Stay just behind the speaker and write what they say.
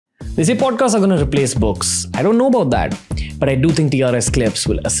They say podcasts are going to replace books. I don't know about that, but I do think TRS clips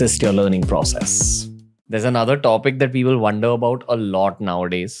will assist your learning process. There's another topic that people wonder about a lot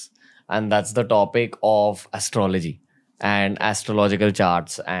nowadays, and that's the topic of astrology and astrological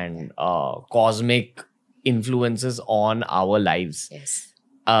charts and cosmic influences on our lives. Yes.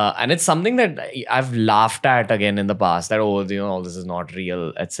 And it's something that I've laughed at again in the past, that, oh, all this is not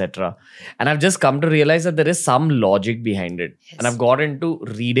real, etc. And I've just come to realize that there is some logic behind it. Yes. And I've got into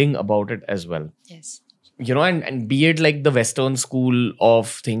reading about it as well. Yes. And be it like the Western school of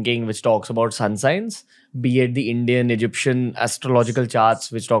thinking, which talks about sun signs, be it the Indian, Egyptian astrological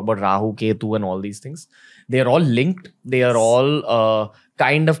charts, which talk about Rahu, Ketu and all these things. They are all linked. They are all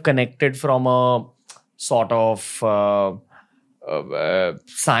kind of connected from a sort of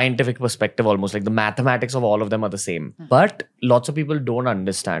scientific perspective, almost like the mathematics of all of them are the same. But lots of people don't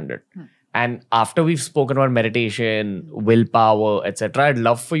understand it. And after we've spoken about meditation, willpower, etc., I'd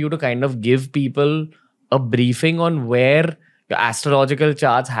love for you to kind of give people a briefing on where your astrological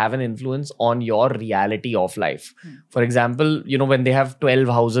charts have an influence on your reality of life. For example, when they have 12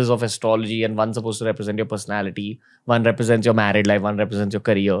 houses of astrology and one's supposed to represent your personality, one represents your married life, one represents your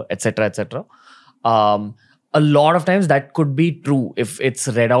career, etc., etc. A lot of times that could be true if it's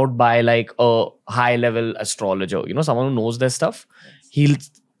read out by like a high level astrologer, someone who knows their stuff. He'll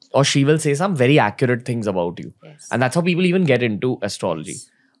or she will say some very accurate things about you. Yes. And that's how people even get into astrology. Yes.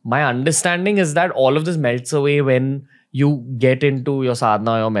 My understanding is that all of this melts away when you get into your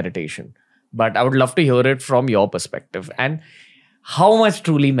sadhana or meditation. But I would love to hear it from your perspective. And how much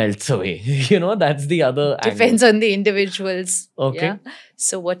truly melts away? That's the other Depends on the individuals. Okay. Yeah?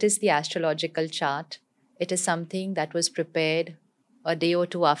 So what is the astrological chart? It is something that was prepared a day or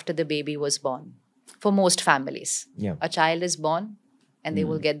two after the baby was born. For most families, a child is born and they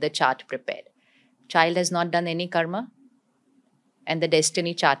will get the chart prepared. Child has not done any karma and the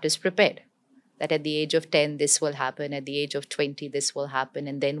destiny chart is prepared. That at the age of 10, this will happen. At the age of 20, this will happen.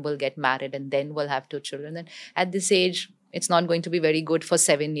 And then we'll get married and then we'll have 2 children. And at this age, it's not going to be very good for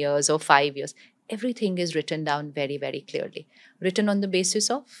 7 years or 5 years. Everything is written down very, very clearly. Written on the basis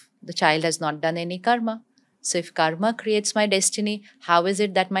of the child has not done any karma. So if karma creates my destiny, how is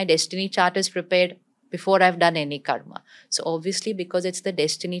it that my destiny chart is prepared before I've done any karma? So obviously because it's the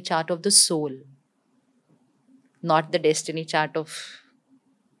destiny chart of the soul, not the destiny chart of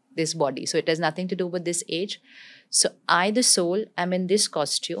this body. So it has nothing to do with this age. So I, the soul, am in this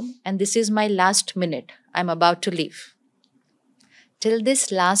costume and this is my last minute. I'm about to leave. Till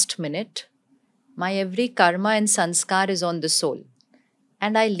this last minute, my every karma and sanskar is on the soul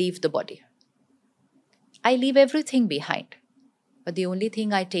and I leave the body. I leave everything behind. But the only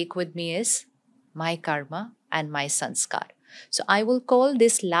thing I take with me is my karma and my sanskar. So I will call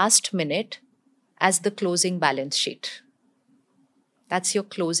this last minute as the closing balance sheet. That's your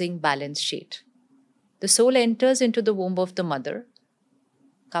closing balance sheet. The soul enters into the womb of the mother.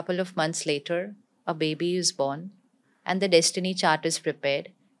 Couple of months later, a baby is born and the destiny chart is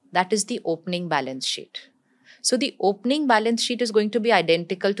prepared. That is the opening balance sheet. So the opening balance sheet is going to be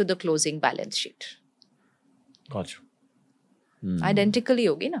identical to the closing balance sheet. Gotcha. Identically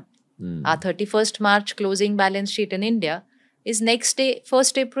hogi na. Our 31st March closing balance sheet in India is next day,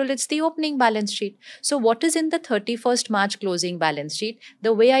 1st April, it's the opening balance sheet. So what is in the 31st March closing balance sheet?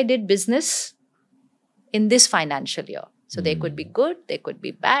 The way I did business in this financial year. So they could be good, they could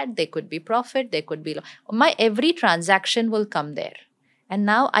be bad, they could be profit, they could be... My every transaction will come there. And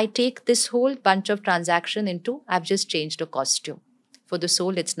now I take this whole bunch of transaction into, I've just changed a costume. For the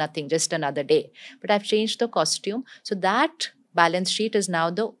soul, it's nothing, just another day. But I've changed the costume. So that balance sheet is now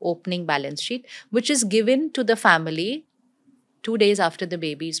the opening balance sheet, which is given to the family 2 days after the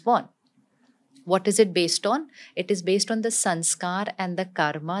baby is born. What is it based on? It is based on the sanskar and the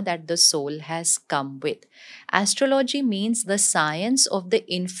karma that the soul has come with. Astrology means the science of the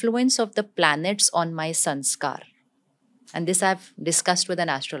influence of the planets on my sanskar. And this I've discussed with an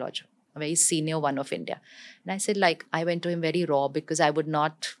astrologer, a very senior one of India. And I said, I went to him very raw because I would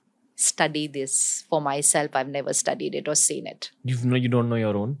not study this for myself. I've never studied it or seen it. You don't know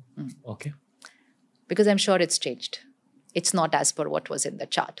your own? Okay. Because I'm sure it's changed. It's not as per what was in the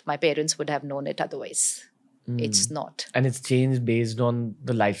chart. My parents would have known it otherwise. It's not. And it's changed based on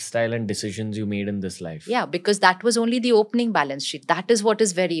the lifestyle and decisions you made in this life. Yeah, because that was only the opening balance sheet. That is what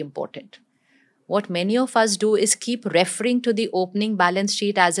is very important. What many of us do is keep referring to the opening balance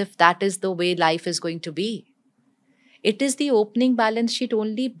sheet as if that is the way life is going to be. It is the opening balance sheet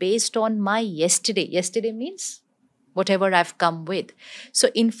only based on my yesterday. Yesterday means whatever I've come with. So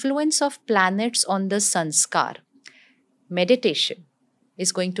influence of planets on the sanskar. Meditation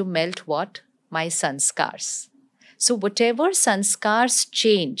is going to melt what? My sanskars. So whatever sanskars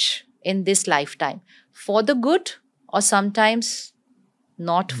change in this lifetime for the good or sometimes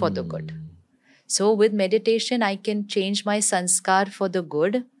not for the good. So with meditation, I can change my sanskar for the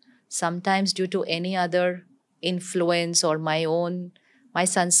good. Sometimes due to any other influence or my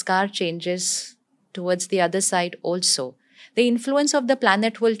sanskar changes towards the other side also. The influence of the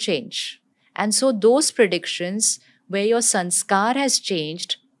planet will change. And so those predictions where your sanskar has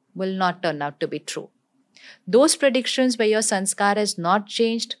changed will not turn out to be true. Those predictions where your sanskar has not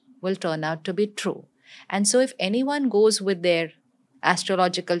changed will turn out to be true. And so if anyone goes with their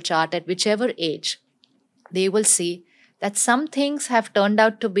astrological chart at whichever age, they will see that some things have turned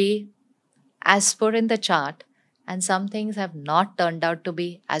out to be as per in the chart and some things have not turned out to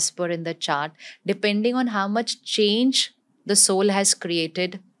be as per in the chart, depending on how much change the soul has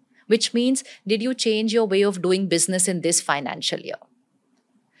created, which means, did you change your way of doing business in this financial year?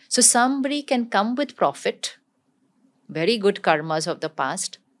 So somebody can come with profit, very good karmas of the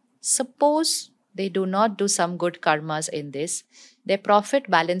past. Suppose they do not do some good karmas in this, their profit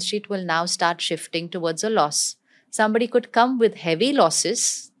balance sheet will now start shifting towards a loss. Somebody could come with heavy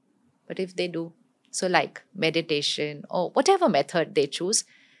losses, but if they do, so like meditation or whatever method they choose,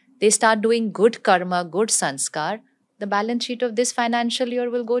 they start doing good karma, good sanskar, the balance sheet of this financial year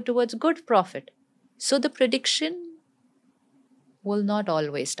will go towards good profit. So the prediction will not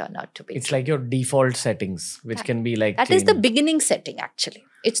always turn out to be. It's like your default settings, which can be like... That is the beginning setting actually.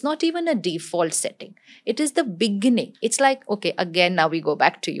 It's not even a default setting. It is the beginning. It's like, okay, again, now we go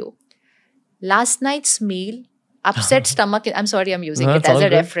back to you. Last night's meal, upset stomach. I'm sorry, I'm using it as a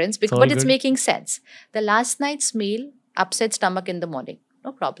reference, but it's making sense. The last night's meal, upset stomach in the morning.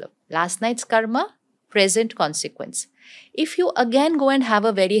 No problem. Last night's karma, present consequence. If you again go and have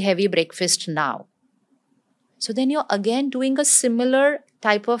a very heavy breakfast now, so then you're again doing a similar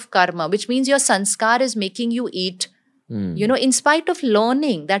type of karma, which means your sanskar is making you eat. In spite of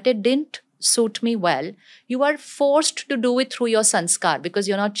learning that it didn't suit me well, you are forced to do it through your sanskar because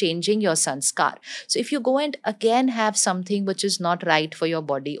you're not changing your sanskar. So if you go and again have something which is not right for your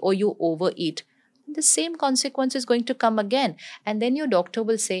body or you overeat, the same consequence is going to come again. And then your doctor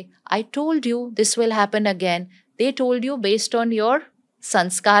will say, I told you this will happen again. They told you based on your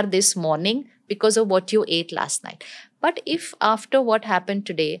sanskar this morning because of what you ate last night. But if after what happened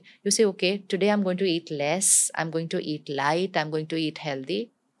today, you say, okay, today I'm going to eat less, I'm going to eat light, I'm going to eat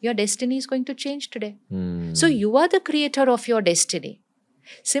healthy, your destiny is going to change today. So you are the creator of your destiny.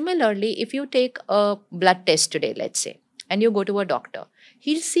 Similarly, if you take a blood test today, let's say, and you go to a doctor,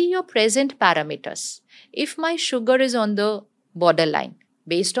 he'll see your present parameters. If my sugar is on the borderline,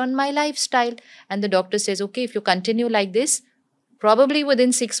 based on my lifestyle, and the doctor says, okay, if you continue like this, probably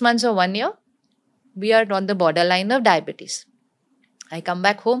within 6 months or 1 year, we are on the borderline of diabetes. I come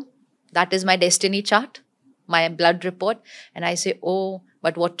back home. That is my destiny chart, my blood report. And I say, oh,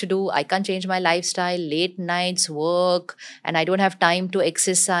 but what to do? I can't change my lifestyle, late nights, work, and I don't have time to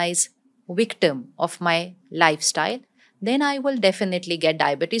exercise. Victim of my lifestyle. Then I will definitely get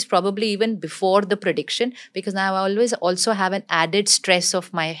diabetes, probably even before the prediction, because now I always also have an added stress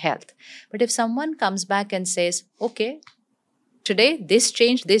of my health. But if someone comes back and says, okay, today, this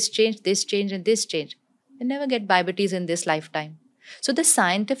changed, this changed, this changed, and this changed. I never get diabetes in this lifetime. So the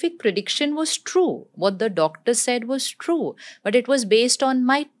scientific prediction was true. What the doctor said was true. But it was based on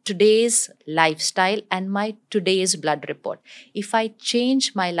my today's lifestyle and my today's blood report. If I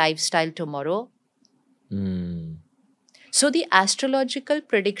change my lifestyle tomorrow, so the astrological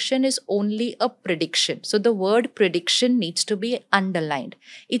prediction is only a prediction. So the word prediction needs to be underlined.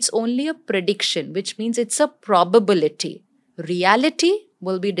 It's only a prediction, which means it's a probability. Reality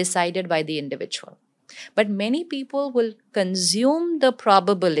will be decided by the individual. But many people will consume the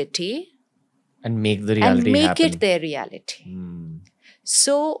probability and make the reality and make happen. it their reality.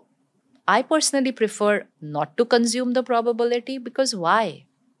 So I personally prefer not to consume the probability because why?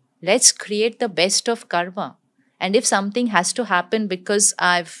 Let's create the best of karma. And if something has to happen because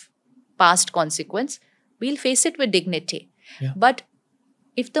I've passed consequence, we'll face it with dignity. Yeah. But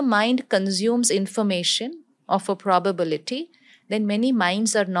if the mind consumes information of a probability, then many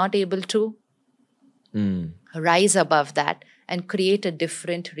minds are not able to rise above that and create a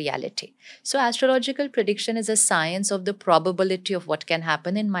different reality. So astrological prediction is a science of the probability of what can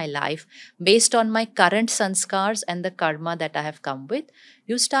happen in my life based on my current sanskars and the karma that I have come with.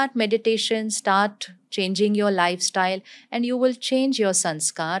 You start meditation, start changing your lifestyle, and you will change your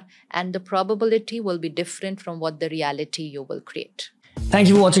sanskar, and the probability will be different from what the reality you will create. Thank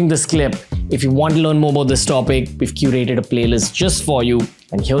you for watching this clip. If you want to learn more about this topic, we've curated a playlist just for you,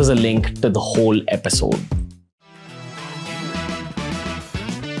 and here's a link to the whole episode.